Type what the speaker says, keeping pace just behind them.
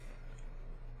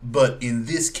But in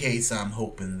this case, I'm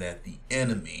hoping that the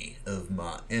enemy of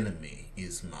my enemy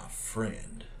is my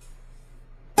friend.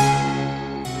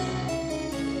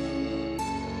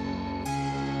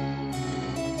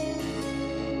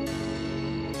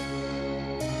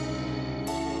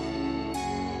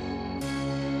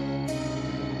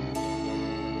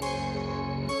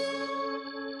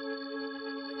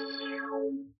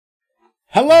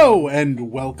 Hello, and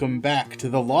welcome back to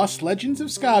the Lost Legends of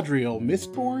Scadrial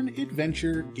Mistborn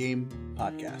Adventure Game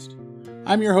Podcast.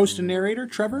 I'm your host and narrator,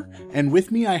 Trevor, and with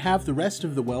me I have the rest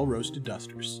of the well-roasted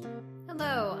dusters.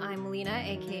 Hello, I'm Lena,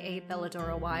 aka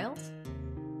Belladora Wild.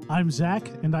 I'm Zach,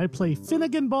 and I play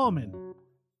Finnegan Ballman.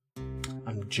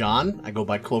 I'm John, I go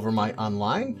by Clovermite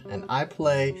Online, and I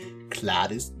play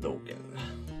Cladis Logan.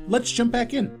 Let's jump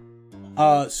back in.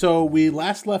 So we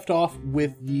last left off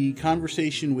with the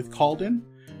conversation with Calden,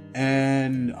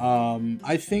 and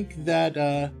I think that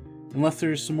unless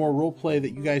there's some more roleplay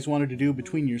that you guys wanted to do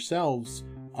between yourselves,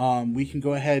 we can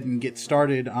go ahead and get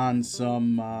started on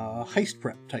some heist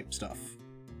prep type stuff.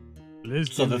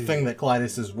 So the thing that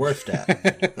Cladis is worst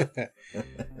at.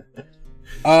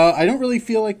 I don't really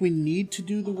feel like we need to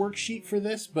do the worksheet for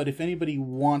this, but if anybody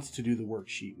wants to do the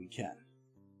worksheet, we can.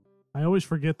 I always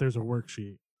forget there's a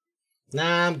worksheet.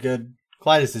 Nah, I'm good.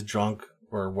 Cladis is drunk,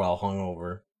 or well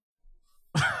hungover.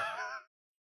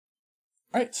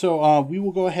 Alright, so we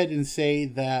will go ahead and say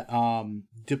that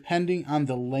depending on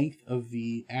the length of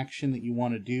the action that you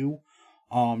want to do,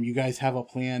 you guys have a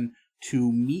plan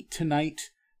to meet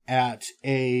tonight at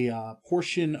a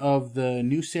portion of the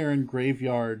New Saren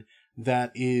graveyard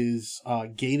that is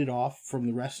gated off from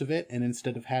the rest of it, and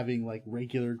instead of having like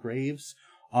regular graves,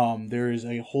 there is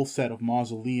a whole set of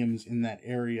mausoleums in that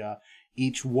area,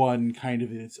 each one kind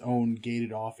of in its own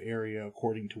gated off area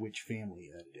according to which family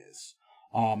that it is.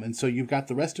 And so you've got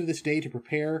the rest of this day to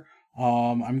prepare.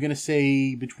 I'm going to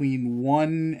say between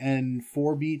 1 and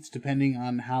 4 beats, depending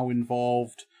on how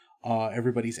involved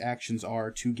everybody's actions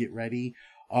are to get ready.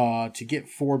 To get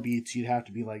 4 beats, you'd have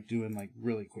to be like doing like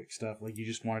really quick stuff. Like you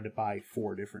just wanted to buy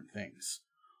 4 different things.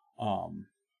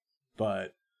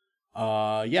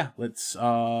 Yeah, let's,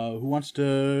 who wants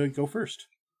to go first?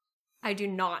 I do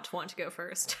not want to go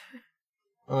first.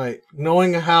 Alright,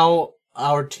 knowing how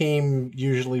our team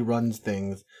usually runs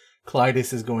things,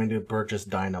 Cladis is going to purchase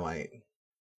dynamite.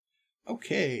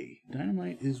 Okay,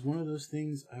 dynamite is one of those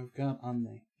things I've got on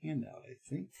the handout, I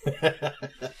think.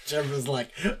 Trevor's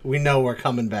like, we know we're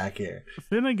coming back here.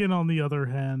 Finnegan, on the other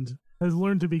hand, has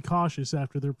learned to be cautious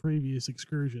after their previous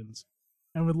excursions,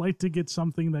 and would like to get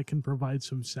something that can provide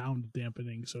some sound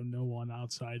dampening so no one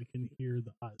outside can hear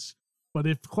us. But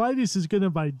if Cladis is going to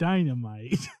buy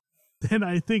dynamite, then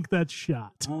I think that's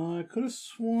shot. I could have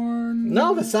sworn...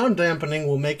 No, the sound dampening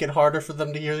will make it harder for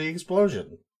them to hear the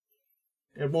explosion.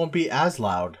 It won't be as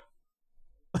loud.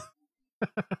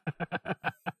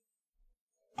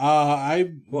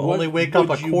 I will only wake up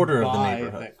a quarter of the buy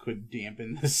neighborhood. That could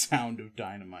dampen the sound of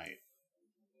dynamite.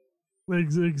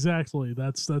 Exactly.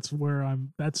 That's where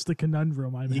that's the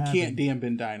conundrum I'm having. You can't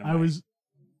dampen dynamite.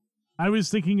 I was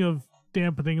thinking of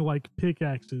dampening like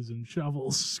pickaxes and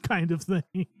shovels kind of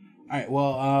thing. Alright,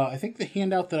 well, I think the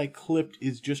handout that I clipped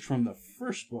is just from the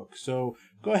first book, so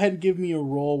go ahead and give me a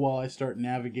roll while I start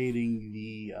navigating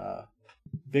the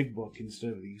big book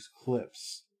instead of these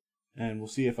clips. And we'll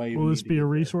see if I even Will this be a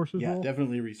resources roll? Yeah,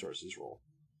 definitely a resources roll.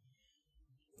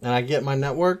 And I get my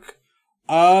network?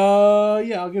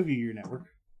 Yeah, I'll give you your network.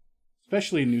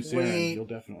 Especially in New Saren, you'll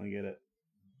definitely get it.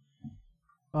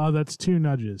 That's 2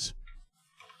 nudges.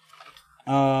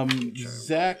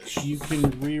 Zach, you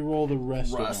can re-roll the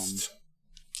rest of them.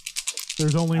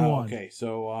 There's only one. Okay,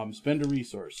 so spend a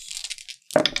resource.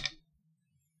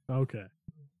 Okay.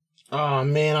 Oh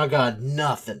man, I got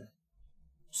nothing.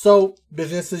 So,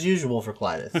 business as usual for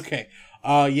Cladis. Okay.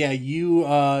 Yeah, you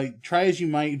try as you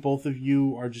might, both of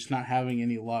you are just not having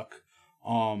any luck.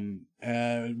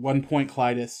 At one point,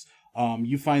 Cladis,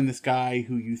 you find this guy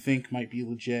who you think might be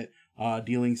legit,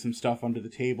 dealing some stuff under the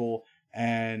table,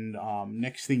 and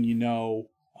next thing you know,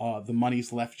 the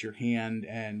money's left your hand,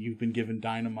 and you've been given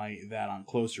dynamite that on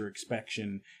closer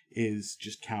inspection is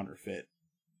just counterfeit.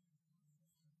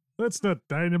 That's not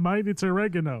dynamite, it's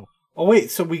oregano. Oh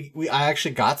wait, so I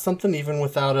actually got something even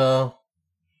without a...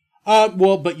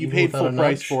 Well, but you even paid without full a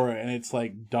price nudge? for it, and it's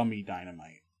like dummy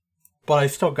dynamite. But I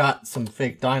still got some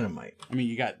fake dynamite. I mean,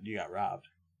 you got robbed.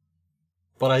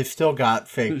 But I still got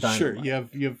fake dynamite. Sure,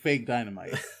 you have fake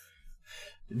dynamite.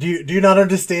 Do you not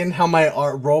understand how my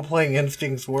role-playing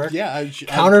instincts work? Yeah.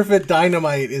 Counterfeit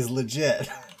dynamite is legit.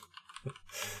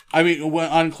 I mean,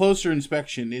 on closer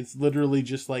inspection, it's literally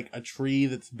just like a tree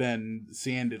that's been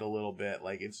sanded a little bit.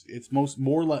 Like it's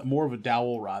more of a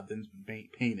dowel rod than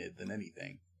painted than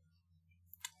anything.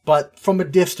 But from a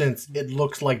distance, it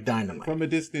looks like dynamite. From a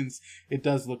distance, it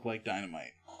does look like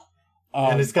dynamite.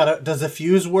 And it's got does the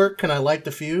fuse work? Can I light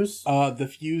the fuse?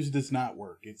 The fuse does not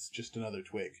work. It's just another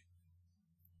twig.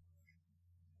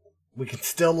 We can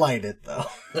still light it, though.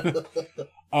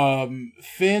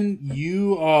 Finn,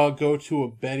 you go to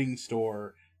a bedding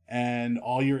store, and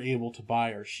all you're able to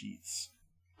buy are sheets.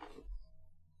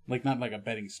 Like, not like a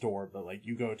bedding store, but like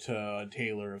you go to a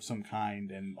tailor of some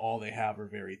kind, and all they have are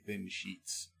very thin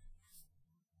sheets.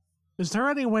 Is there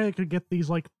any way I could get these,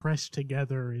 like, pressed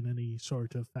together in any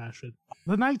sort of fashion?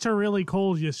 The nights are really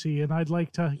cold, you see, and I'd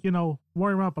like to,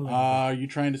 warm up a little bit. Are you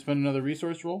trying to spend another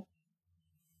resource roll?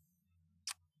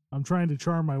 I'm trying to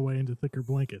charm my way into thicker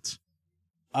blankets.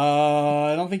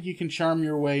 I don't think you can charm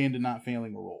your way into not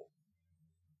failing a roll.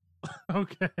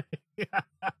 Okay.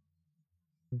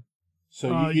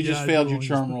 So you just failed your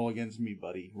charm roll against me,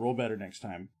 buddy. Roll better next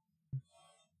time.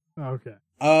 Okay.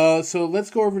 So let's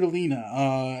go over to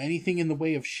Lena. Anything in the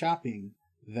way of shopping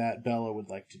that Bella would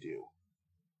like to do?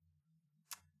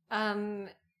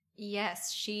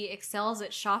 Yes, she excels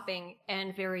at shopping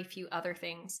and very few other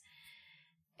things.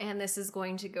 And this is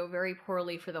going to go very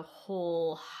poorly for the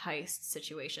whole heist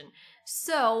situation.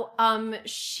 So,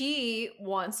 she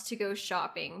wants to go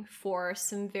shopping for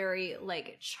some very,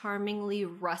 charmingly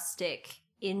rustic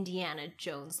Indiana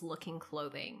Jones looking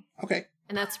clothing. Okay.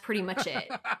 And that's pretty much it.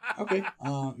 Okay.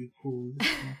 Let me pull this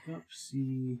back up,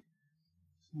 see.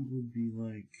 That would be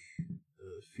like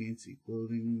fancy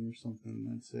clothing or something,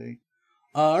 I'd say.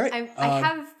 All right. I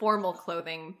have formal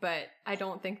clothing, but I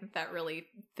don't think that really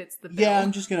fits the bill. Yeah,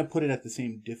 I'm just going to put it at the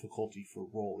same difficulty for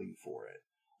rolling for it.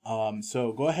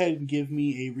 So go ahead and give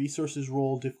me a resources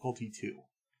roll, difficulty 2.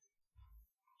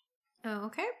 Oh,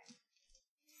 okay.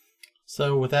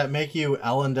 So would that make you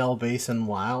Allendale Basin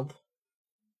Wild?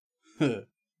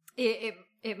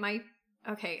 It might.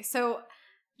 Okay, so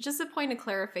just a point of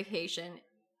clarification.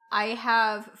 I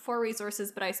have 4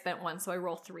 resources, but I spent 1, so I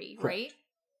roll 3, Correct. right?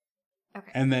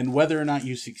 Okay. And then whether or not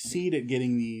you succeed at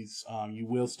getting these, you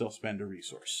will still spend a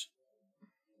resource.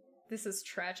 This is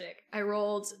tragic. I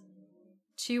rolled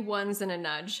 2 1s and a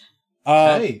nudge.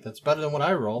 Hey, that's better than what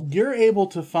I rolled. You're able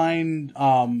to find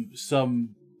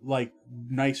some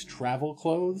nice travel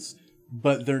clothes,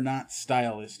 but they're not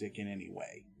stylistic in any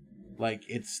way. Like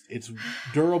it's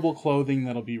durable clothing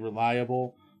that'll be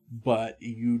reliable, but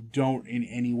you don't in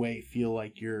any way feel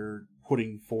like you're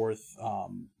putting forth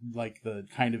the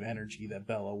kind of energy that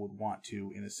Bella would want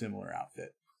to in a similar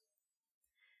outfit.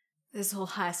 This whole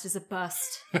heist is a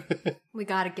bust. We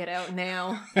gotta get out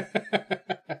now.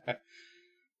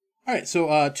 Alright,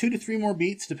 so 2 to 3 more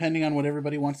beats, depending on what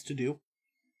everybody wants to do.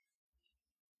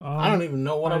 I don't even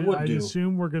know what I would do. I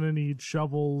assume we're going to need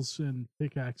shovels and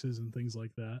pickaxes and things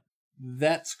like that.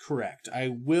 That's correct. I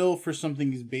will, for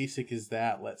something as basic as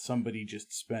that, let somebody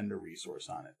just spend a resource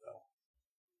on it, though,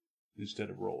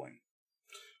 instead of rolling.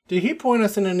 Did he point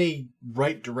us in any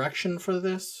right direction for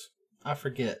this? I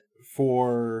forget.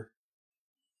 For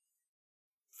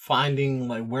finding,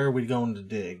 where we're going to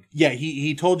dig. Yeah,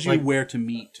 he told you where to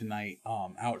meet tonight,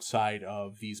 outside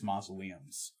of these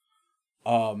mausoleums.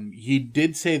 He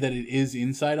did say that it is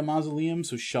inside a mausoleum,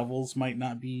 so shovels might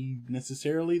not be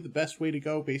necessarily the best way to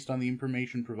go based on the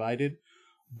information provided.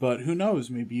 But who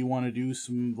knows? Maybe you want to do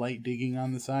some light digging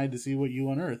on the side to see what you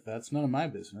unearth. That's none of my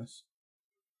business.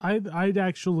 I'd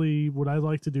actually, what I'd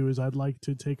like to do is I'd like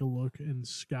to take a look and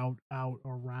scout out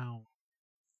around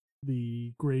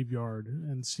the graveyard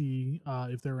and see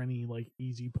if there are any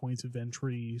easy points of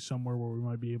entry somewhere where we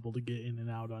might be able to get in and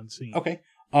out unseen. Okay.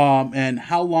 And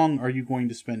how long are you going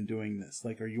to spend doing this?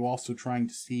 Are you also trying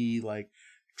to see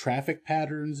traffic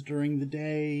patterns during the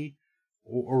day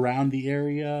around the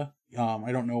area?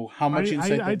 I don't know how much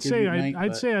insight I'd say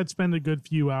I'd spend a good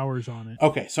few hours on it.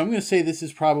 Okay, so I'm going to say this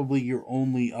is probably your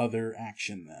only other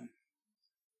action then.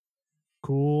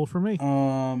 Cool for me.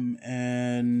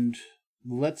 And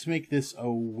let's make this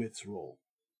a wits roll.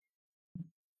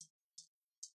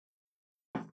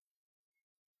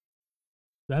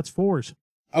 That's 4s.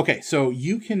 Okay, so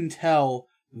you can tell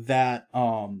that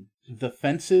the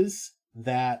fences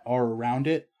that are around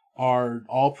it are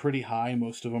all pretty high.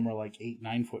 Most of them are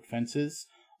 8-9 foot fences.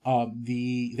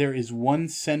 There is one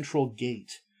central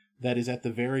gate that is at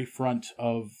the very front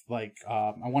of I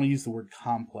want to use the word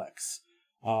complex.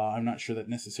 I'm not sure that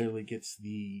necessarily gets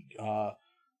the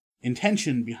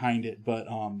intention behind it, but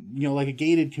like a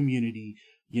gated community,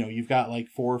 you've got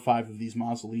 4 or 5 of these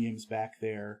mausoleums back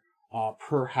there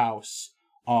per house.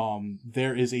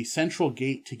 There is a central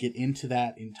gate to get into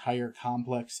that entire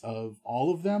complex of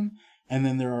all of them, and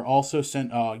then there are also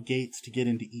gates to get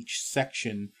into each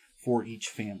section for each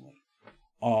family.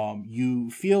 You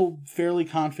feel fairly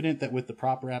confident that with the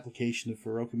proper application of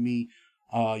Ferochemy,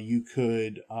 you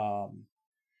could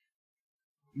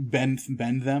bend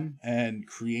them and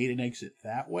create an exit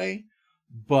that way.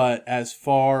 But as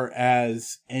far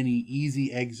as any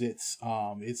easy exits,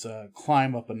 it's a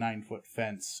climb up a 9-foot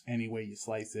fence any way you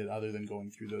slice it, other than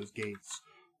going through those gates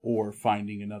or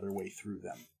finding another way through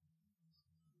them.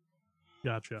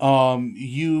 Gotcha.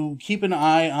 You keep an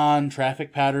eye on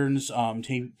traffic patterns,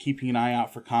 keeping an eye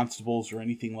out for constables or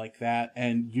anything like that,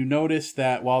 and you notice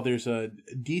that while there's a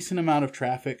decent amount of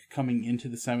traffic coming into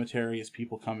the cemetery as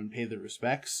people come and pay their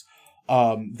respects,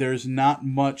 there's not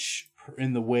much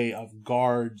in the way of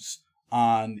guards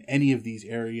on any of these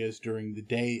areas during the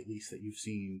day, at least that you've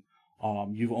seen.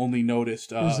 You've only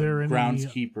noticed a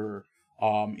groundskeeper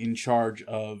in charge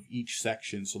of each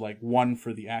section. So like one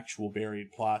for the actual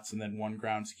buried plots and then one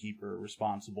groundskeeper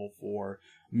responsible for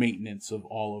maintenance of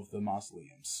all of the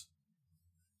mausoleums.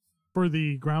 For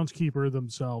the groundskeeper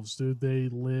themselves, do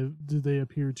they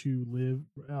appear to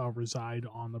reside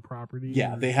on the property?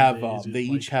 Yeah, they have, they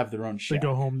each have their own shack. They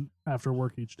go home after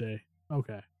work each day.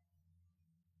 Okay.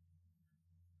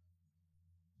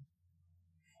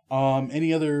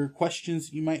 Any other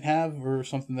questions you might have or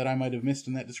something that I might have missed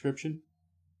in that description?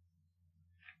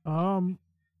 I'm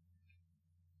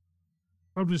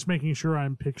just making sure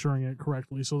I'm picturing it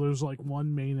correctly. So there's like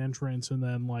one main entrance and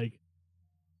then like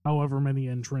however many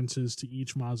entrances to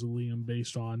each mausoleum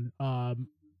based on.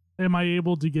 Am I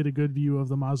able to get a good view of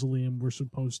the mausoleum we're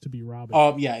supposed to be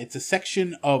robbing? Yeah, it's a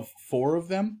section of 4 of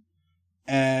them.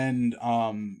 And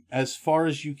as far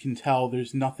as you can tell,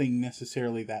 there's nothing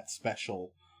necessarily that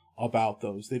special about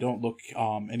those. They don't look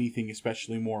anything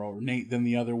especially more ornate than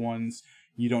the other ones.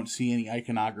 You don't see any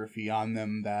iconography on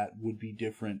them that would be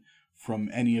different from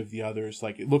any of the others.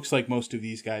 Like, it looks like most of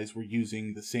these guys were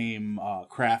using the same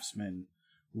craftsmen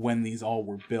when these all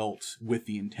were built, with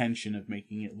the intention of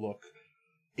making it look,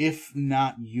 if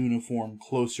not uniform,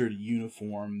 closer to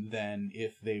uniform than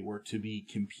if they were to be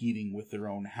competing with their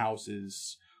own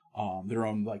houses, their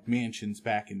own like mansions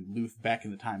back in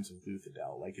the times of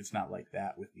Luthadel. Like, it's not like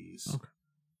that with these.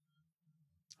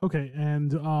 Okay,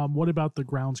 and what about the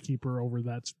groundskeeper over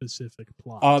that specific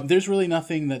plot? There's really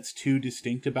nothing that's too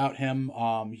distinct about him.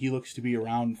 He looks to be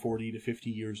around 40 to 50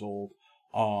 years old.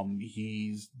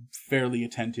 He's fairly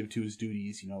attentive to his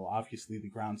duties. You know, obviously the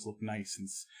grounds look nice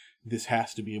since this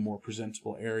has to be a more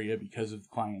presentable area because of the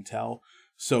clientele.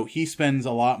 So he spends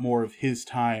a lot more of his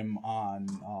time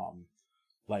on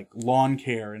like lawn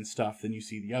care and stuff than you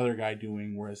see the other guy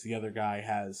doing, whereas the other guy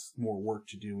has more work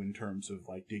to do in terms of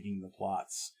like digging the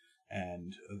plots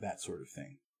and that sort of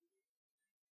thing.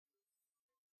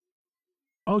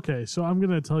 Okay, so I'm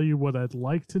going to tell you what I'd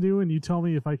like to do, and you tell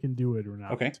me if I can do it or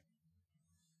not. Okay.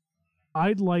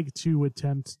 I'd like to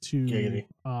attempt to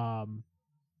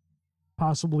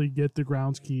possibly get the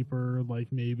groundskeeper, like,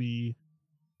 maybe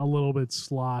a little bit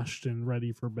sloshed and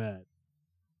ready for bed.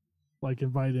 Like,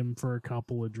 invite him for a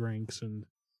couple of drinks and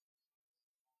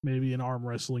maybe an arm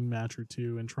wrestling match or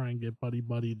two and try and get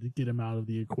buddy to get him out of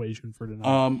the equation for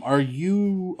tonight. Are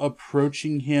you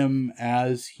approaching him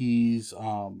as he's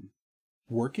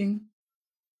working?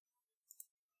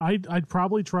 I'd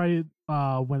probably try it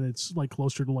when it's like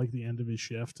closer to like the end of his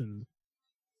shift, and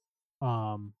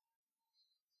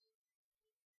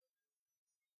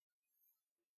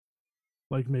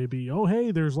like maybe, oh hey,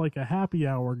 there's like a happy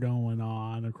hour going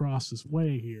on across this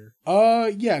way here.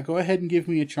 Yeah, go ahead and give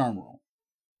me a charm roll.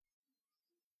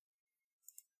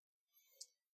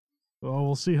 Well,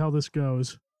 we'll see how this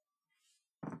goes.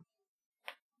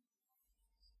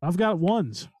 I've got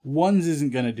ones. Ones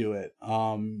isn't going to do it.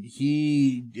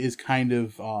 He is kind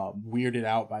of weirded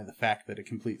out by the fact that a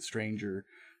complete stranger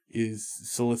is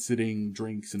soliciting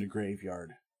drinks in a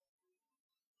graveyard.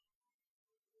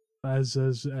 As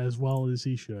well as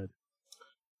he should.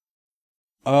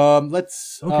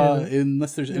 Let's okay,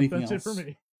 unless there's anything that's else. That's it for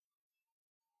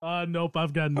me. Nope,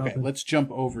 I've got nothing. Okay, let's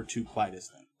jump over to Clytus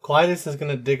then. Clytus is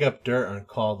going to dig up dirt on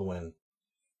Caldwin.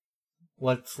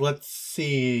 Let's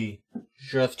see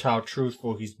just how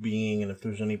truthful he's being and if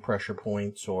there's any pressure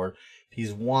points or if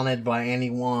he's wanted by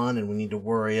anyone and we need to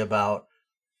worry about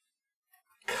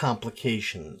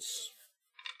complications.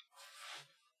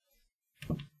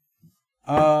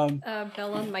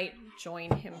 Bella might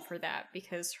join him for that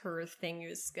because her thing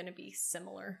is going to be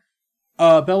similar.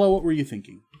 Bella, what were you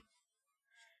thinking?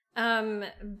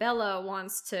 Bella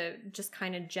wants to just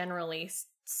kind of generally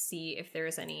see if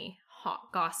there's any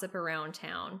hot gossip around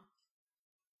town.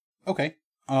 Okay.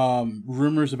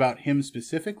 Rumors about him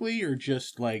specifically, or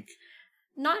just like...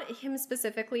 Not him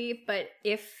specifically, but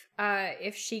if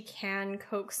she can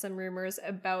coax some rumors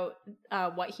about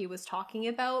what he was talking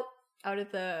about out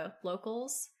of the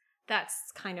locals,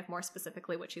 that's kind of more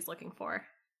specifically what she's looking for.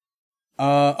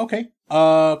 Okay.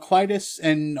 Clytus,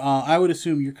 and I would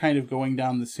assume you're kind of going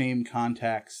down the same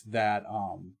contacts that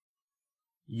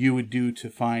you would do to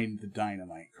find the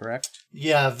dynamite, correct?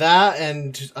 Yeah, that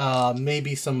and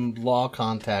maybe some law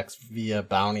contacts via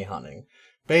bounty hunting.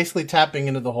 Basically tapping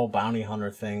into the whole bounty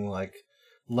hunter thing, like,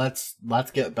 let's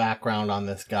get background on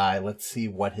this guy, let's see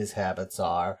what his habits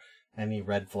are, any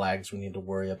red flags we need to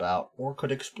worry about, or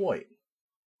could exploit.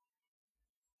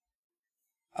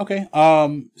 Okay,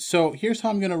 so here's how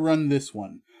I'm going to run this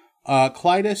one.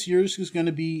 Clytus, yours is going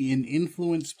to be an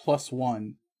influence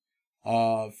 +1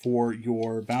 for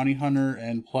your bounty hunter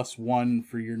and +1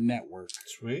 for your network.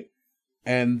 Sweet.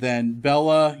 And then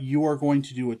Bella, you are going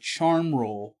to do a charm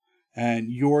roll,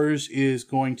 and yours is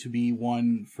going to be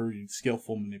 1 for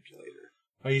skillful manipulator.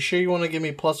 Are you sure you want to give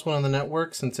me +1 on the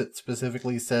network, since it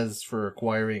specifically says for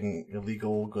acquiring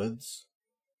illegal goods?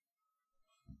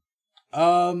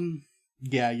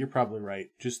 Yeah, you're probably right.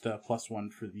 Just a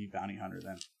 +1 for the bounty hunter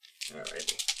then.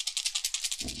 Alrighty.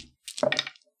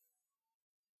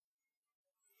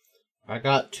 I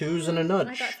got 2s and a nudge.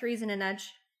 I got 3s and a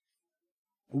nudge.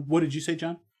 What did you say,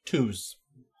 John? 2s.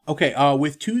 Okay,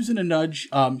 with 2s and a nudge,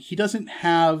 he doesn't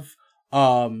have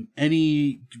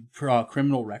any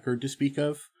criminal record to speak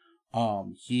of.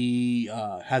 He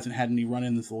hasn't had any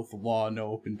run-ins with the law,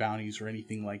 no open bounties or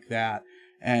anything like that.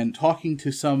 And talking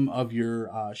to some of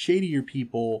your shadier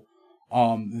people,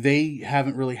 they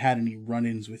haven't really had any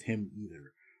run-ins with him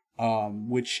either.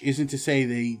 Which isn't to say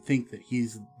they think that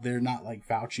they're not like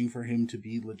vouching for him to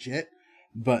be legit,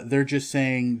 but they're just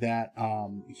saying that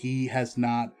he has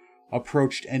not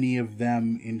approached any of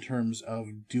them in terms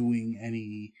of doing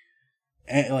any,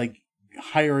 like,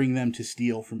 hiring them to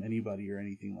steal from anybody or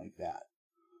anything like that.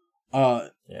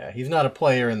 Yeah, he's not a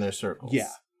player in their circles.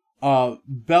 Yeah.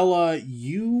 Bella,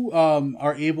 you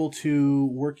are able to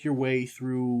work your way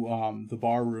through the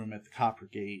bar room at the Copper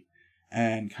Gate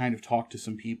and kind of talk to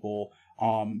some people,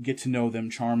 get to know them,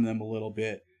 charm them a little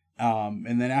bit.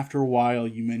 And then after a while,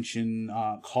 you mention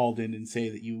called in and say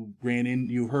that you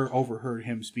overheard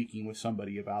him speaking with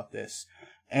somebody about this.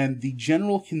 And the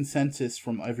general consensus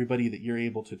from everybody that you're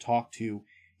able to talk to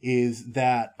is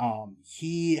that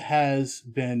he has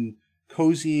been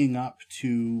cozying up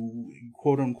to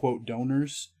quote-unquote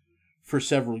donors for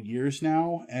several years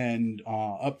now, and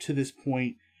up to this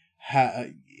point,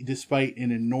 despite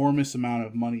an enormous amount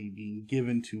of money being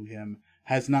given to him,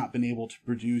 has not been able to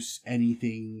produce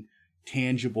anything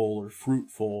tangible or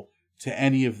fruitful to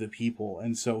any of the people.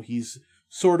 And so he's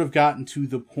sort of gotten to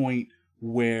the point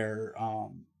where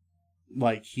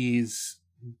like he's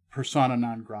persona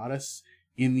non gratis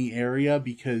in the area,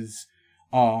 because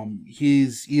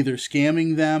he's either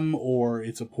scamming them or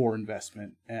it's a poor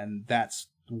investment, and that's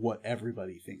what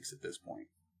everybody thinks at this point.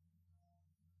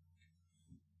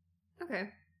 Okay.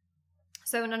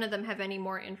 So none of them have any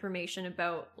more information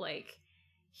about, like,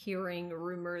 hearing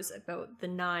rumors about the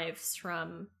knives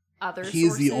from other sources.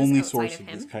 He's the only outside source of of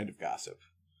him? this kind of gossip.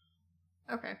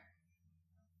 Okay.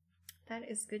 That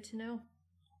is good to know.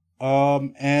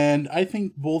 And I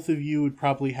think both of you would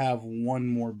probably have one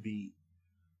more beat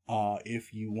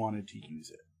if you wanted to use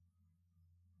it.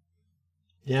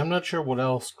 Yeah, I'm not sure what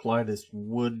else Clytus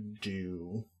would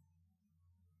do,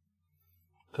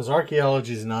 because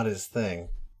archaeology is not his thing.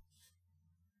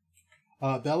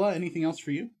 Bella, anything else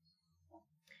for you?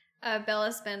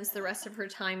 Bella spends the rest of her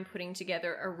time putting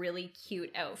together a really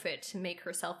cute outfit to make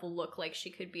herself look like she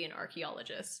could be an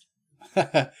archaeologist.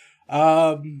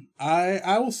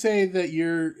 I will say that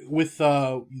you're with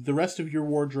the rest of your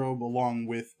wardrobe, along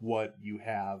with what you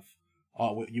have,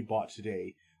 what you bought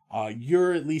today.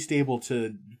 You're at least able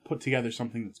to put together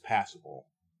something that's passable.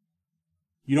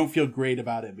 You don't feel great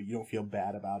about it, but you don't feel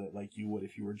bad about it like you would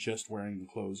if you were just wearing the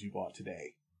clothes you bought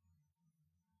today.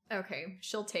 Okay,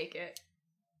 she'll take it.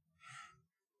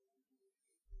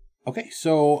 Okay,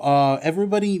 so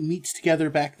everybody meets together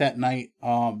back that night,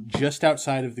 just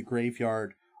outside of the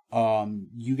graveyard.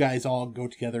 You guys all go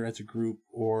together as a group,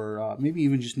 or maybe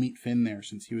even just meet Finn there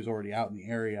since he was already out in the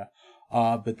area.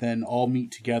 But then all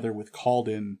meet together with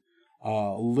Calden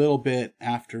a little bit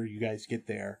after you guys get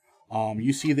there.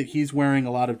 You see that he's wearing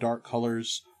a lot of dark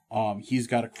colors. He's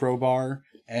got a crowbar,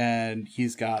 and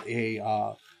he's got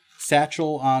a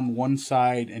satchel on one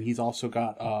side, and he's also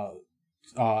got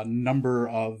a number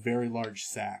of very large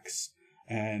sacks.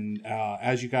 And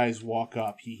as you guys walk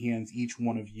up, he hands each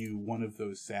one of you one of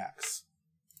those sacks.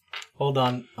 Hold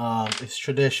on. It's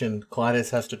tradition.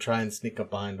 Clytus has to try and sneak up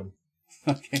behind him.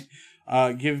 Okay.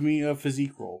 Give me a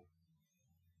physique roll.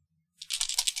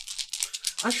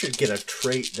 I should get a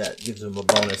trait that gives him a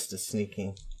bonus to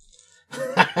sneaking.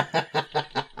 I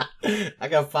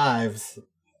got 5s.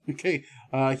 Okay.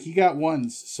 He got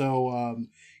 1s. So,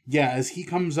 yeah, as he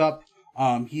comes up,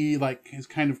 he like is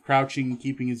kind of crouching,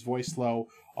 keeping his voice low,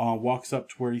 walks up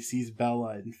to where he sees Bella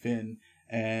and Finn,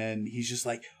 and he's just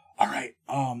like, all right,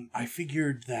 I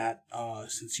figured that,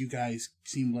 since you guys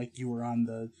seemed like you were on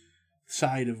the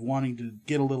side of wanting to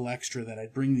get a little extra, that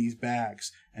I'd bring these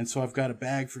bags. And so I've got a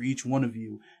bag for each one of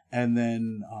you. And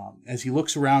then, as he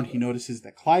looks around, he notices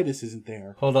that Clytus isn't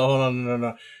there. Hold on,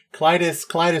 no.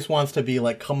 Clytus wants to be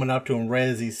like coming up to him right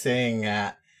as he's saying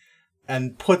that,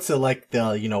 and puts a like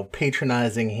the,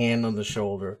 patronizing hand on the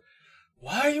shoulder.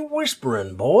 Why are you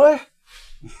whispering, boy?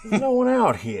 There's no one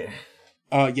out here.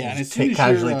 Yeah, and as soon as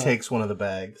casually takes one of the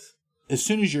bags. As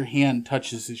soon as your hand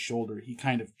touches his shoulder, he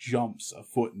kind of jumps a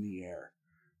foot in the air.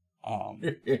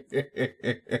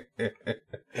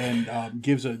 And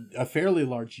gives a fairly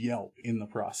large yelp in the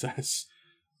process.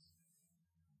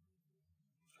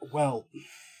 Well,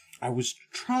 I was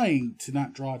trying to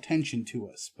not draw attention to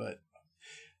us, but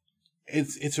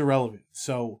it's irrelevant.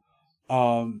 So,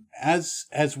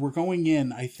 as we're going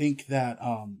in, I think that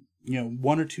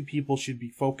 1 or 2 people should be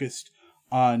focused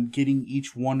on getting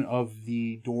each one of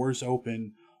the doors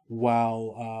open,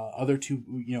 while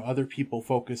other people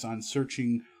focus on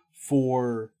searching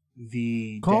for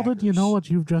the Calden, daggers. you know what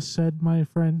you've just said, my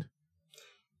friend?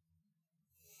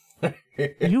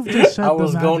 You've just said I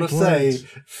was going to say, words.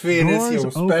 Finn is your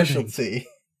Doors specialty.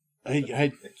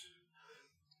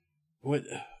 What?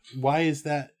 Why is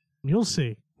that? You'll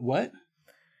see. What?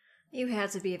 You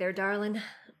had to be there, darling.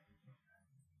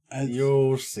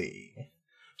 You'll see.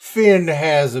 Finn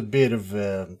has a bit of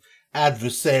an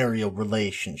adversarial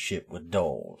relationship with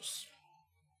doors.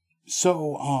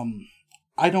 So,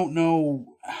 I don't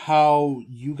know how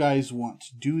you guys want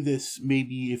to do this.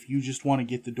 Maybe if you just want to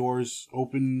get the doors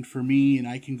open for me and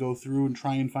I can go through and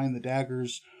try and find the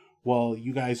daggers while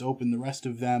you guys open the rest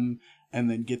of them and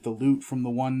then get the loot from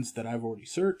the ones that I've already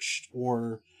searched,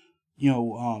 or,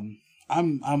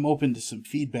 I'm open to some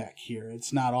feedback here.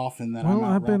 It's not often that I'm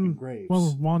out robbing graves.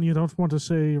 Well, Juan, you don't want to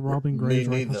say robbing graves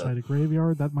right neither. outside a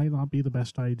graveyard. That might not be the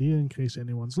best idea in case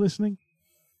anyone's listening.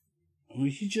 Well,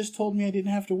 he just told me I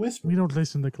didn't have to whisper. We don't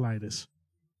listen to Clytus.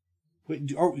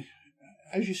 Wait,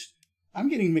 I'm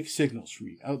getting mixed signals from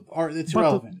you. It's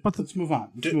irrelevant. Let's move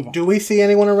on. Do we see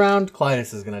anyone around?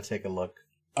 Clytus is going to take a look.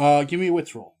 Give me a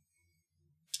wits roll.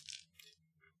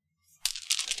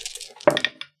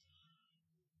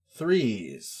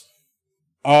 3s.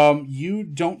 You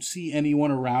don't see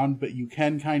anyone around, but you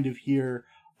can kind of hear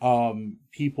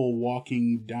people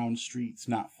walking down streets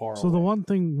not far away. So the one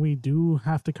thing we do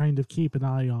have to kind of keep an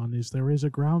eye on is there is a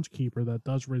groundskeeper that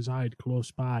does reside close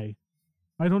by.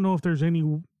 I don't know if there's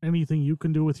anything you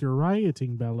can do with your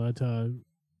rioting, Bella, to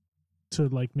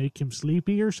like make him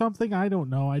sleepy or something. I don't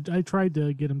know. I tried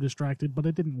to get him distracted, but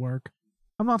it didn't work.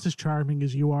 I'm not as charming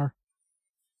as you are.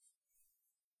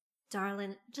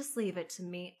 Darling, just leave it to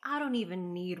me. I don't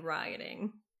even need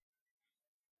rioting.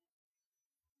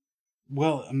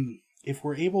 Well, if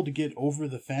we're able to get over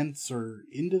the fence or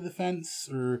into the fence,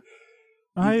 or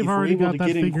I've already got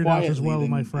that figured out as well,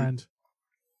 my friend.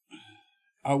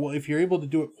 Well, if you're able to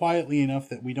do it quietly enough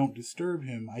that we don't disturb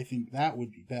him, I think that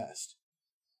would be best.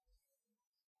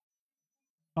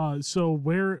 So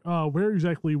where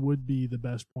exactly would be the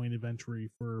best point of entry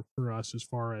for us as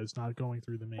far as not going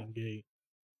through the main gate?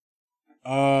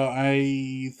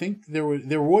 I think there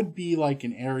would be like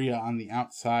an area on the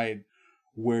outside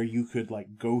where you could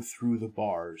like go through the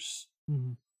bars.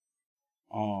 Mm-hmm.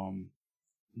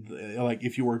 Like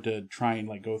if you were to try and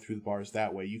like go through the bars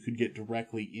that way, you could get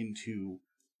directly into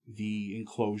the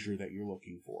enclosure that you're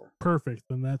looking for. Perfect.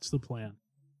 Then that's the plan.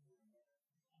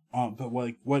 But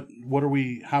like, what are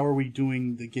we? How are we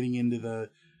doing the getting into the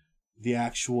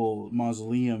actual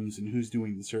mausoleums, and who's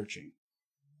doing the searching?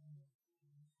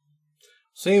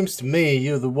 Seems to me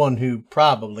you're the one who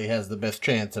probably has the best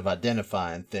chance of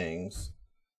identifying things.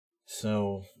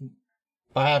 So,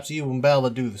 perhaps you and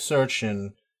Bella do the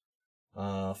searching,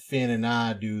 Finn and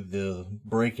I do the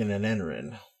breaking and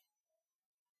entering.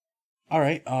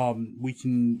 Alright, we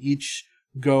can each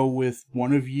go with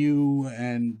one of you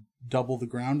and double the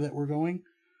ground that we're going.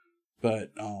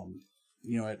 But,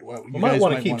 we might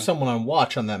want to keep someone on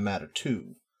watch on that matter,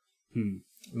 too.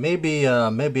 Maybe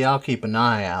I'll keep an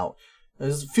eye out.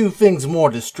 There's a few things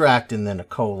more distracting than a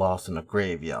Koloss in a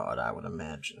graveyard, I would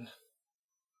imagine.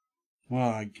 Well,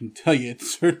 I can tell you it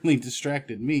certainly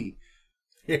distracted me.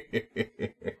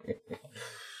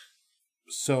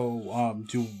 So,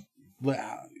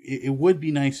 it would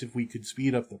be nice if we could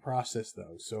speed up the process,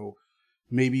 though. So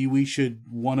maybe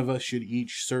one of us should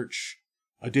each search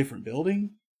a different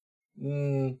building.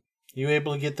 You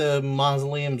able to get the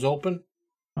mausoleums open?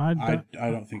 I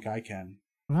don't think I can.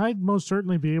 I'd most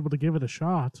certainly be able to give it a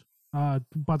shot,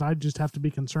 but I'd just have to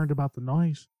be concerned about the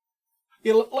noise.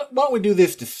 Yeah, why don't we do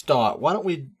this to start? Why don't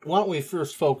we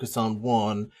first focus on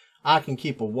one? I can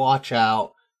keep a watch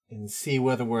out and see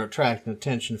whether we're attracting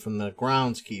attention from the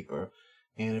groundskeeper.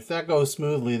 And if that goes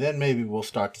smoothly, then maybe we'll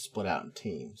start to split out in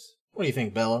teams. What do you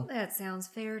think, Bella? That sounds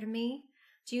fair to me.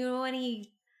 Do you know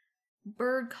any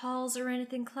bird calls or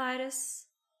anything, Clytus?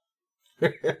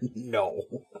 No.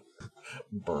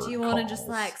 Bird Do you want to calls.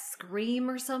 just scream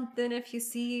or something if you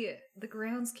see the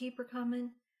groundskeeper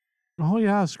coming? Oh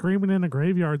yeah, screaming in a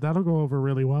graveyard, that'll go over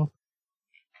really well.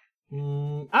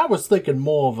 I was thinking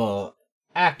more of a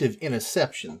active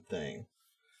interception thing.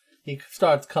 He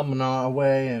starts coming our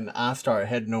way, and I start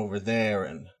heading over there,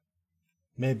 and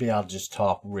maybe I'll just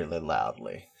talk really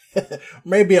loudly.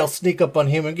 Maybe I'll sneak up on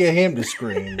him and get him to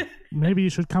scream. Maybe you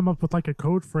should come up with a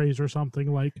code phrase or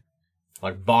something like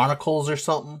barnacles or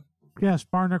something? yes,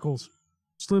 barnacles.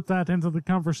 Slip that into the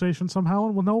conversation somehow,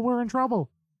 and we'll know we're in trouble.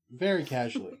 Very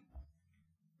casually.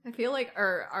 I feel like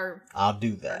our I'll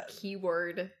do our that.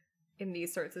 keyword in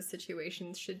these sorts of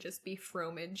situations should just be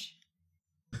fromage.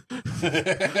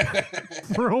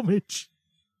 Fromage.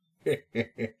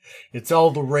 It's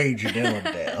all the rage in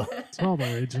Ellendale. It's all the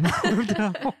rage now.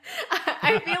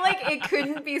 I feel like it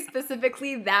couldn't be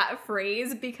specifically that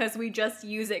phrase because we just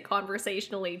use it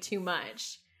conversationally too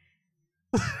much.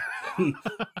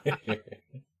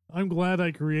 I'm glad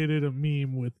I created a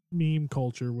meme with meme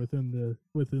culture within the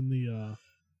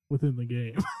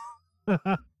game.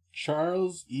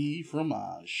 Charles E.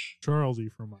 Fromage. Charles E.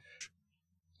 Fromage.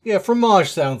 Yeah, fromage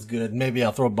sounds good. Maybe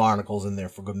I'll throw barnacles in there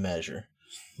for good measure.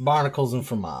 Barnacles and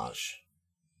fromage.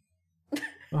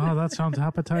 Oh, that sounds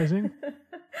appetizing.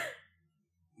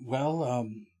 Well,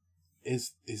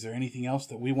 is there anything else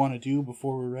that we want to do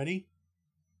before we're ready?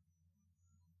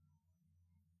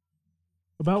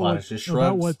 About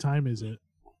what time is it?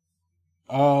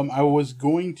 I was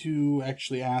going to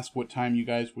actually ask what time you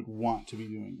guys would want to be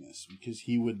doing this, because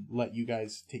he would let you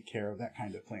guys take care of that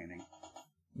kind of planning.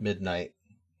 Midnight,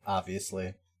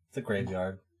 obviously. It's a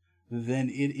graveyard. Then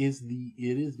it is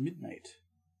midnight.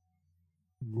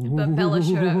 But Bella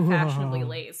showed up fashionably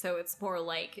late, so it's more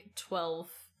like 12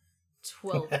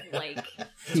 like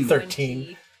 13.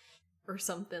 20 or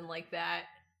something like that.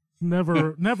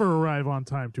 Never arrive on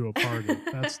time to a party.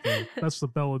 That's the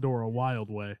Belladora wild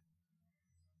way.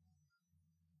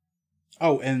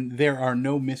 Oh, and there are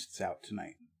no mists out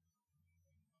tonight.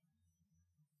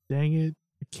 Dang it.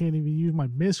 I can't even use my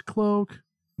mist cloak.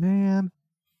 Man.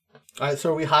 Alright,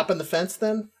 so are we hopping the fence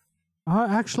then?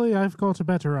 Actually, I've got a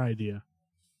better idea.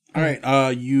 All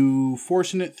right, you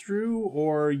forcing it through,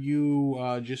 or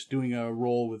you just doing a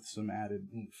roll with some added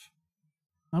oomph?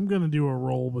 I'm going to do a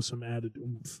roll with some added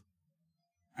oomph.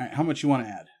 All right, how much you want to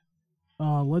add?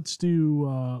 Let's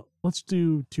do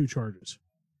 2 charges.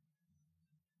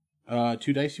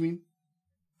 2 dice, you mean?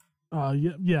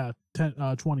 Yeah,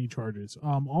 20 charges.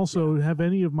 Also, have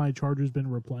any of my charges been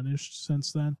replenished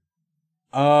since then?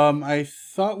 I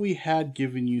thought we had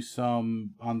given you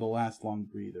some on the last long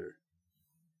breather.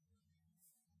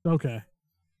 Okay.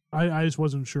 I just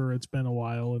wasn't sure. It's been a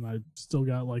while, and I still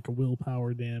got a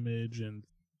willpower damage and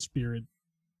spirit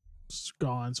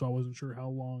gone, so I wasn't sure how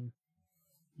long.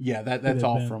 Yeah, that's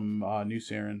all from New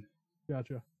Saren.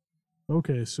 Gotcha.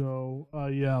 Okay, so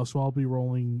so I'll be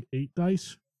rolling 8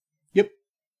 dice. Yep.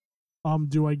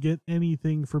 Do I get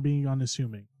anything for being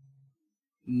unassuming?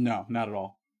 No, not at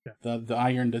all. Okay. The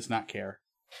iron does not care.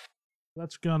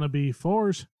 That's gonna be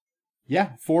 4s.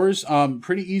 Yeah, 4s.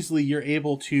 Pretty easily you're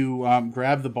able to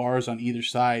grab the bars on either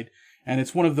side, and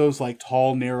it's one of those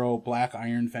tall, narrow black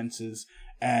iron fences,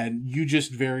 and you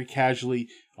just very casually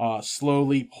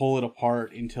slowly pull it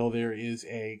apart until there is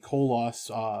a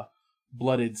Koloss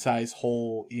blooded size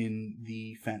hole in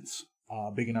the fence,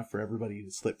 big enough for everybody to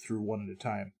slip through one at a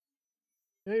time.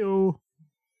 Heyo.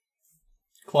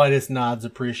 Clytus nods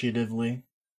appreciatively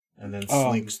and then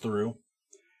slinks through.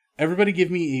 Everybody give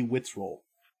me a wits roll.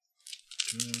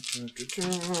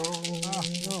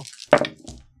 No.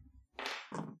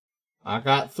 I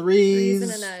got 3s. Threes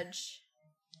and a nudge.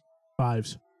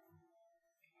 5s.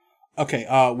 Okay,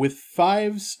 with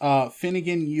 5s,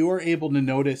 Finnegan, you're able to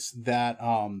notice that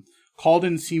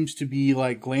Calden seems to be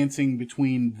glancing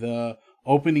between the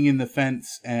opening in the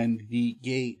fence and the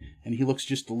gate, and he looks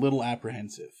just a little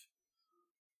apprehensive.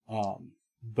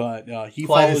 but he Clytus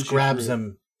follows you grabs through.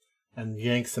 him and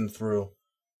yanks him through.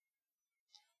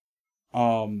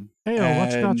 Hey,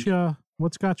 And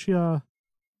what's got you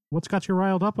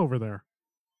riled up over there?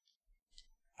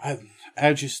 I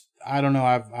don't know.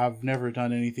 I've never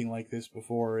done anything like this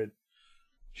before. It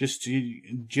just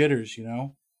jitters, you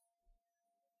know.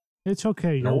 It's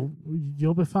okay. Nope.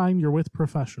 You'll be fine. You're with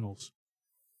professionals.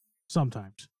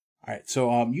 Sometimes. All right,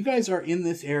 so you guys are in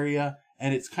this area,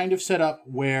 and it's kind of set up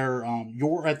where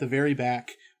you're at the very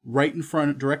back. Right in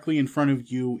front, directly in front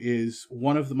of you, is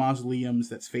one of the mausoleums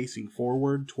that's facing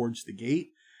forward towards the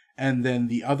gate, and then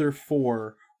the other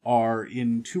 4 are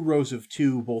in 2 rows of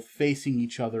 2, both facing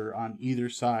each other on either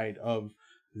side of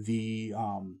the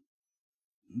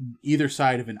either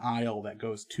side of an aisle that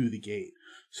goes to the gate.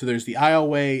 So there's the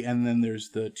aisleway, and then there's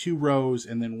the 2 rows,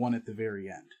 and then one at the very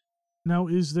end. Now,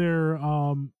 is there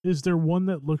one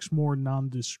that looks more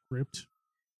nondescript?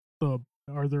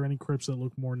 Are there any crypts that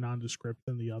look more nondescript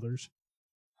than the others?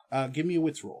 Give me a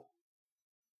wits roll.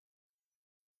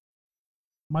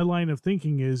 My line of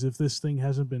thinking is if this thing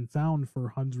hasn't been found for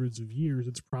hundreds of years,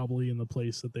 it's probably in the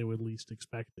place that they would least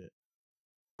expect it.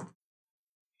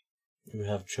 You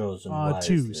have chosen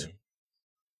wisely.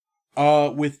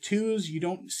 2s. With 2s, you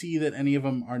don't see that any of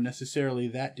them are necessarily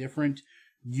that different.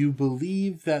 You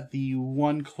believe that the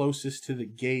one closest to the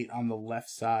gate on the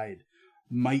left side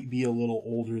might be a little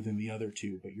older than the other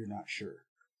 2, but you're not sure.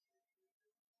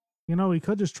 You know, we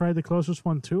could just try the closest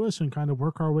one to us and kind of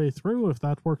work our way through if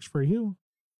that works for you.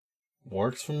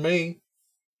 Works for me.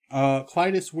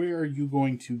 Clytus, where are you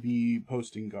going to be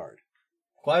posting guard?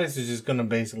 Clytus is just going to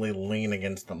basically lean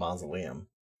against the mausoleum.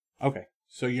 Okay,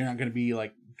 so you're not going to be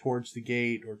like towards the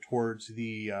gate or towards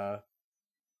the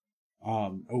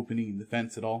opening the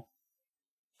fence at all?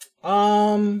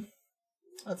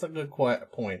 That's a good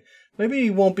point. Maybe he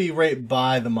won't be right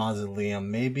by the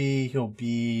mausoleum. Maybe he'll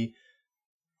be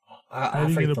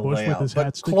I forget the layout,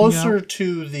 but closer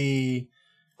to the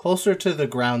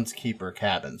groundskeeper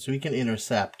cabin, so he can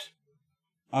intercept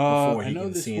before he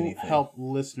can see anything. I know this won't help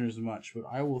listeners much, but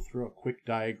I will throw a quick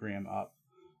diagram up.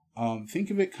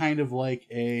 Think of it kind of like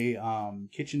a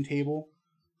kitchen table,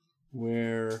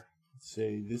 where, let's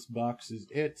say, this box is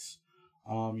it.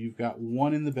 You've got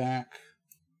 1 in the back,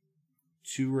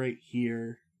 2 right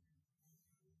here,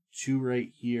 2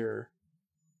 right here.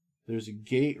 There's a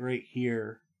gate right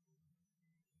here.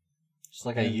 It's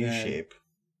like a U shape.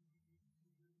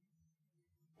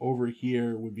 Over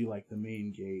here would be like the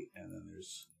main gate, and then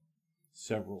there's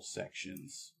several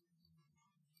sections.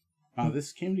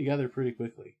 This came together pretty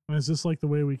quickly. Is this like the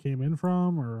way we came in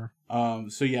from, or?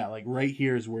 So yeah, like right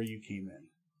here is where you came in.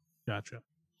 Gotcha.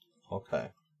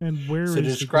 Okay. And where so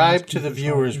is describe to the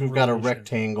viewers, we've got a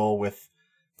rectangle with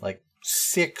like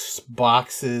 6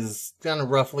 boxes, kind of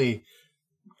roughly,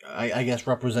 I guess,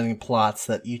 representing plots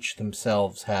that each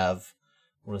themselves have,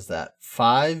 what is that,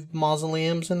 5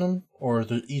 mausoleums in them? Or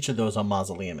each of those a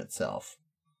mausoleum itself?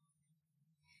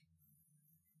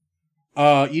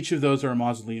 Each of those are a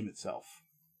mausoleum itself.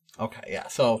 Okay, yeah.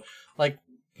 So, like,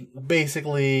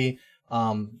 basically,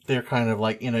 they're kind of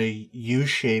like in a U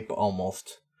shape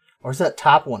almost. Or is that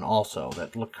top one also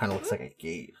that kind of looks like a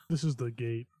gate? This is the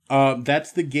gate.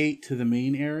 That's the gate to the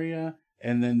main area,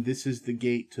 and then this is the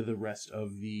gate to the rest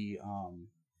of the. I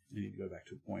need to go back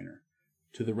to the pointer.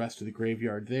 To the rest of the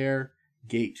graveyard there.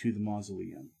 Gate to the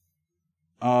mausoleum.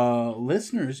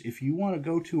 Listeners, if you want to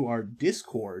go to our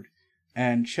Discord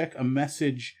and check a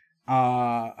message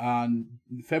on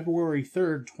February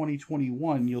 3rd,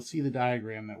 2021, you'll see the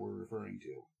diagram that we're referring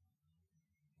to.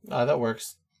 That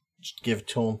works. Just give it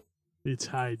to him. It's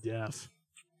high def.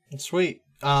 Sweet.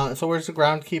 So where's the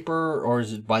groundkeeper, or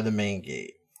is it by the main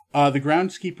gate? The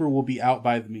groundskeeper will be out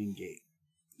by the main gate,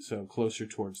 so closer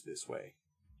towards this way.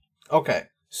 Okay,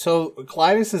 so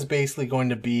Clytus is basically going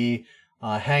to be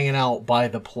hanging out by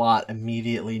the plot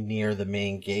immediately near the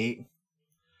main gate.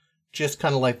 Just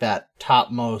kind of like that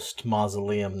topmost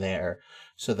mausoleum there,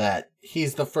 so that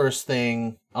he's the first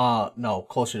thing,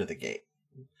 closer to the gate.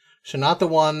 So not the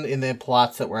one in the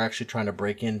plots that we're actually trying to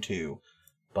break into,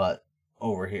 but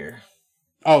over here.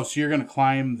 Oh, so you're going to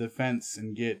climb the fence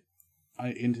and get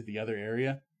into the other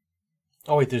area?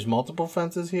 Oh, wait, there's multiple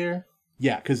fences here?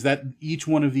 Yeah, because each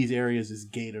one of these areas is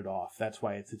gated off. That's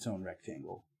why it's its own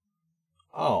rectangle.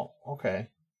 Oh, okay.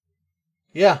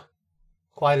 Yeah.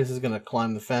 Clytus is going to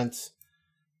climb the fence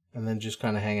and then just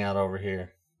kind of hang out over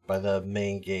here by the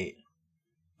main gate.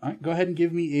 All right, go ahead and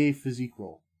give me a physique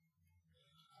roll.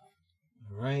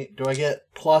 All right. Do I get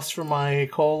plus for my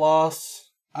Koloss?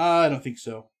 I don't think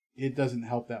so. It doesn't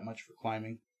help that much for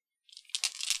climbing.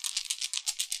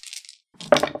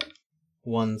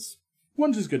 1s.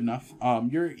 One's is good enough.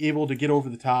 You're able to get over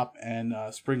the top and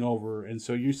spring over, and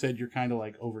so you said you're kind of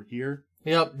like over here.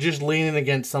 Yep, just leaning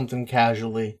against something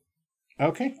casually.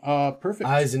 Okay, perfect.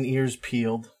 Eyes and ears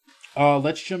peeled.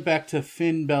 Let's jump back to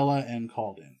Finn, Bella, and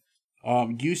Calden.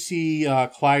 You see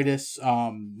Clytus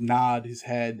nod his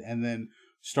head and then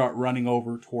start running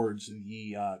over towards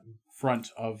the front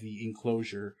of the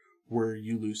enclosure where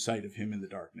you lose sight of him in the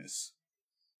darkness.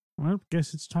 Well,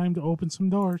 guess it's time to open some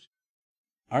doors.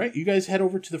 All right, you guys head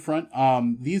over to the front.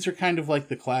 These are kind of like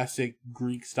the classic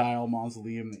Greek-style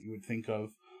mausoleum that you would think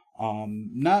of.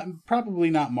 Probably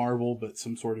not marble, but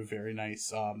some sort of very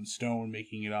nice stone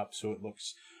making it up, so it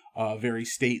looks very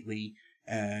stately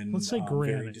and Let's say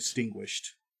granite. very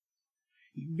distinguished.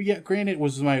 But yeah, granite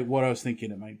was what I was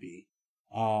thinking it might be.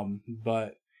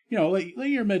 But you know, let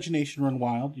your imagination run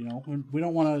wild. You know, we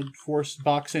don't want to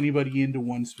box anybody into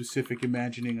one specific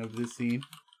imagining of this scene.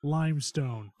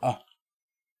 Limestone.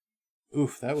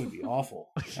 Oof, that would be awful.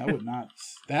 That would not.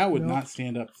 That would not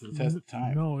stand up to the test of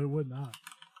time. No, it would not.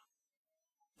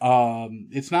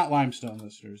 It's not limestone,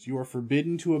 listeners. You are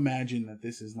forbidden to imagine that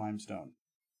this is limestone.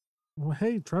 Well,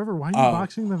 hey, Trevor, why are you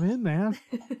boxing them in, man?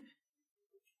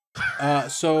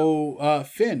 So,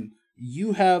 Finn,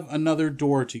 you have another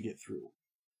door to get through.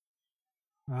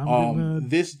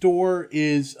 This door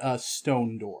is a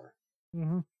stone door.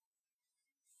 Mm-hmm.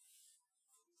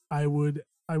 I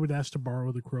would ask to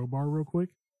borrow the crowbar real quick.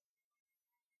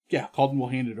 Yeah, Calden will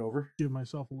hand it over. Give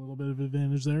myself a little bit of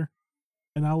advantage there,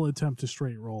 and I'll attempt to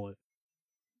straight roll it.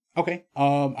 Okay.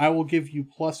 I will give you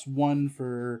 +1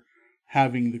 for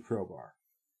having the crowbar.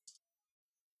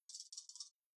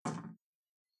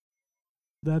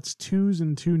 That's 2s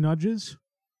and 2 nudges.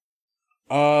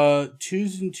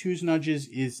 2s and 2s nudges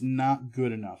is not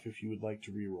good enough if you would like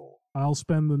to reroll. I'll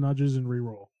spend the nudges and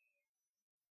reroll.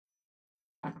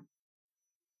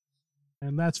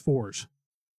 And that's 4s.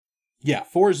 Yeah,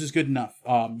 4s is good enough.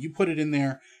 You put it in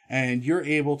there, and you're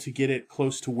able to get it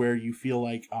close to where you feel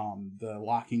like the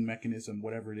locking mechanism,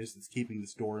 whatever it is that's keeping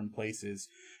this door in place is.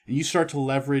 And you start to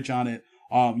leverage on it.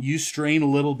 You strain a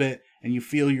little bit, and you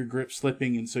feel your grip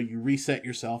slipping, and so you reset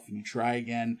yourself, and you try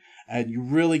again, and you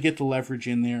really get the leverage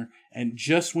in there. And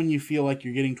just when you feel like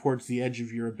you're getting towards the edge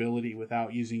of your ability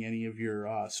without using any of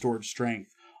your stored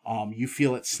strength, you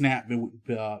feel it snap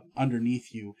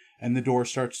underneath you, and the door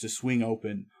starts to swing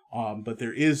open. But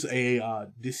there is a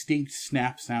distinct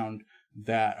snap sound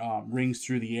that rings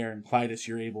through the air, and Clytus,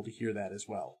 you're able to hear that as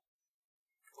well.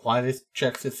 Clytus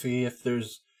checks to see if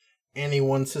there's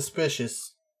anyone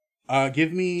suspicious.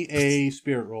 Give me a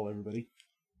spirit roll, everybody.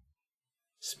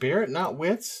 Spirit, not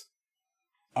wits?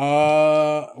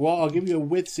 Well, I'll give you a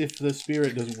wits if the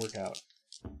spirit doesn't work out.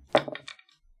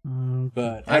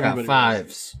 But I got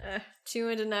 5s. 2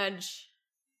 and a nudge.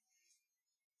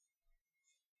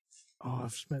 Oh,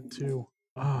 I've spent 2.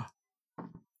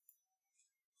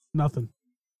 Nothing.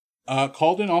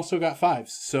 Calden also got 5s.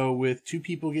 So with 2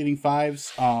 people getting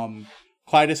 5s,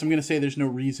 Clytus, I'm going to say there's no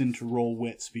reason to roll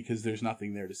wits because there's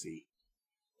nothing there to see.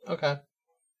 Okay.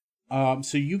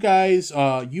 So you guys,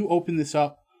 you open this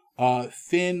up.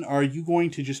 Finn, are you going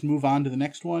to just move on to the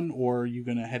next one, or are you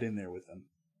going to head in there with them?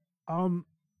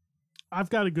 I've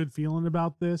got a good feeling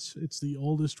about this. It's the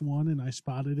oldest one, and I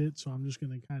spotted it, so I'm just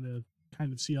going to kind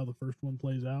of see how the first one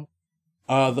plays out.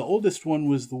 The oldest one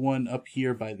was the one up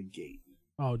here by the gate.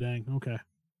 Oh, dang. Okay.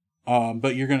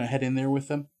 But you're going to head in there with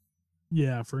them?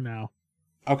 Yeah, for now.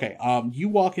 Okay. You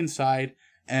walk inside,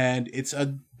 and it's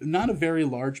not a very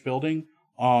large building.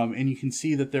 And you can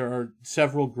see that there are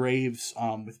several graves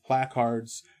with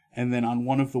placards, and then on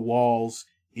one of the walls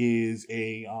is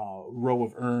a row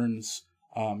of urns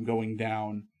going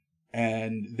down,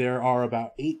 and there are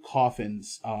about 8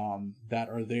 coffins that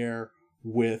are there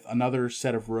with another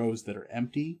set of rows that are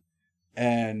empty,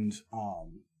 and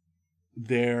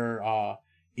there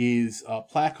is a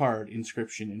placard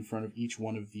inscription in front of each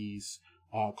one of these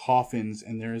coffins,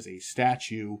 and there is a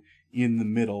statue in the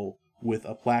middle with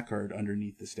a placard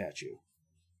underneath the statue.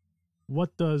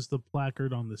 What does the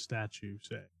placard on the statue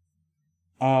say?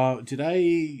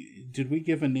 Did we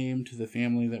give a name to the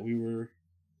family that we were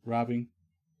robbing?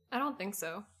 I don't think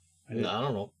so. I don't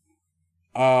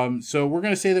know. So we're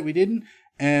gonna say that we didn't,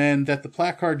 and that the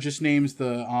placard just names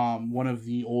the one of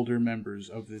the older members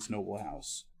of this noble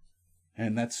house,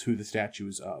 and that's who the statue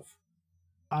is of.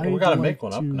 We gotta make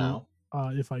one up now.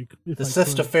 The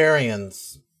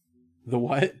Sistafarians. The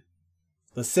what?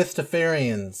 The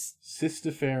Sistafarians.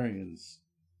 Sistafarians.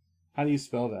 How do you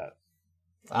spell that?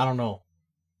 I don't know.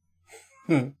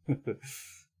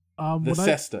 The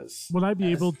Cestas. Would I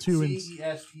be able to...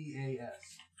 Cestas.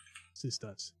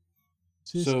 Sistas.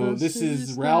 So this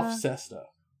is Ralph Cesta.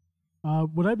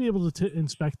 Would I be able to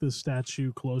inspect the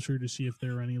statue closer to see if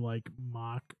there are any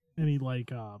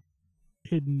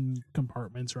hidden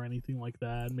compartments or anything like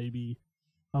that? Maybe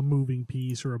a moving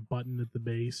piece or a button at the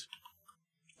base?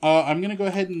 I'm going to go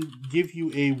ahead and give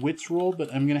you a wits roll,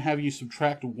 but I'm going to have you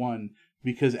subtract 1,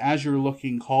 because as you're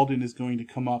looking, Calden is going to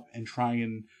come up and try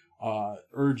and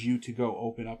urge you to go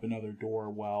open up another door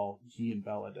while he and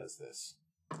Bella does this.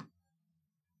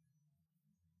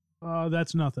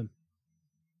 That's nothing.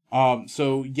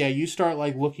 So yeah, you start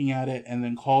like looking at it, and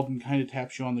then Calden kind of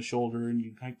taps you on the shoulder, and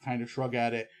you kind of shrug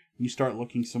at it, and you start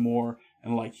looking some more,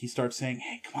 and like he starts saying,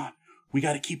 "Hey, come on, we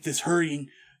got to keep this hurrying.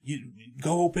 You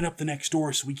go open up the next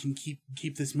door so we can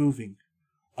keep this moving."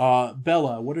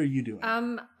 Bella, what are you doing?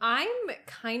 I'm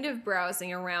kind of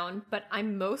browsing around, but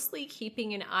I'm mostly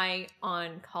keeping an eye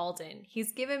on Calden.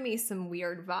 He's given me some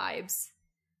weird vibes.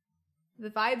 The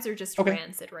vibes are just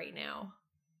rancid right now.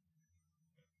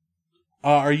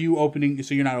 Are you opening?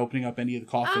 So you're not opening up any of the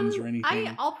coffins or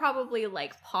anything? I'll probably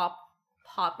like pop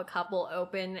a couple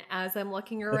open as I'm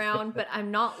looking around, but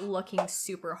I'm not looking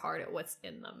super hard at what's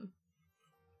in them.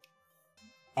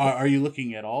 Are you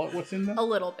looking at all at what's in them? A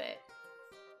little bit.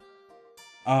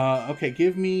 Okay,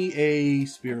 give me a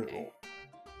spirit roll.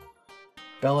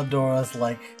 Belladora's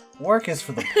like, work is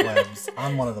for the plebs.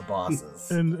 I'm one of the bosses.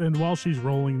 And while she's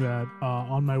rolling that,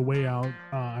 on my way out,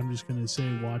 I'm just gonna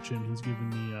say, watch him. He's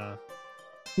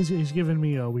giving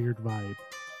me a weird vibe.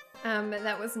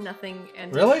 That was nothing.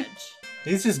 And really?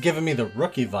 He's just giving me the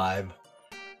rookie vibe.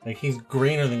 Like he's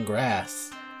greener than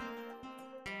grass.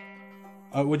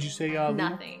 What'd you say, Lena?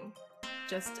 Nothing.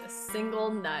 Just a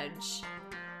single nudge.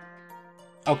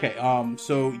 Okay,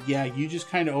 so yeah, you just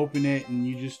kind of open it and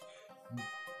you just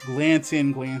glance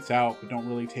in, glance out, but don't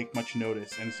really take much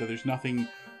notice. And so there's nothing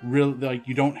real, like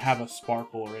you don't have a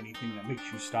sparkle or anything that makes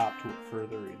you stop to look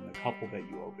further in the couple that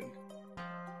you opened.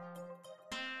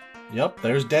 Yep,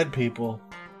 there's dead people.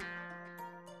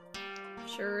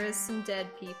 Sure is some dead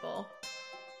people.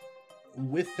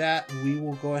 With that, we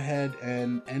will go ahead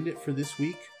and end it for this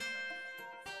week.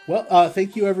 Well,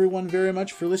 thank you everyone very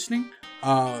much for listening.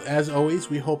 As always,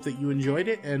 we hope that you enjoyed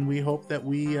it, and we hope that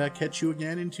we catch you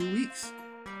again in 2 weeks.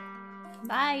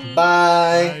 Bye.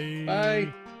 Bye.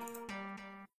 Bye.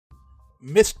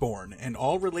 Mistborn and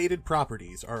all related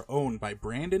properties are owned by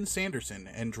Brandon Sanderson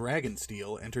and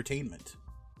Dragonsteel Entertainment.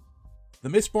 The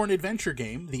Mistborn adventure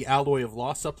game, the Alloy of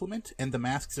Law supplement, and the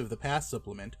Masks of the Past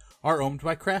supplement are owned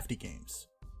by Crafty Games.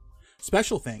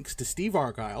 Special thanks to Steve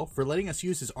Argyle for letting us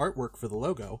use his artwork for the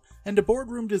logo, and to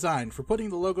Boardroom Design for putting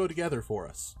the logo together for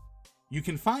us. You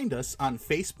can find us on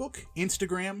Facebook,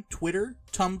 Instagram, Twitter,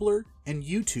 Tumblr, and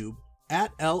YouTube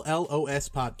at LLOS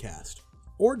Podcast,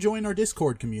 or join our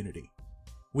Discord community.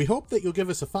 We hope that you'll give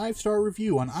us a 5-star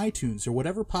review on iTunes or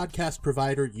whatever podcast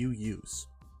provider you use.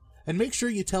 And make sure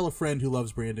you tell a friend who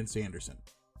loves Brandon Sanderson.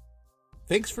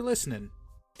 Thanks for listening.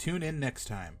 Tune in next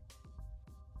time.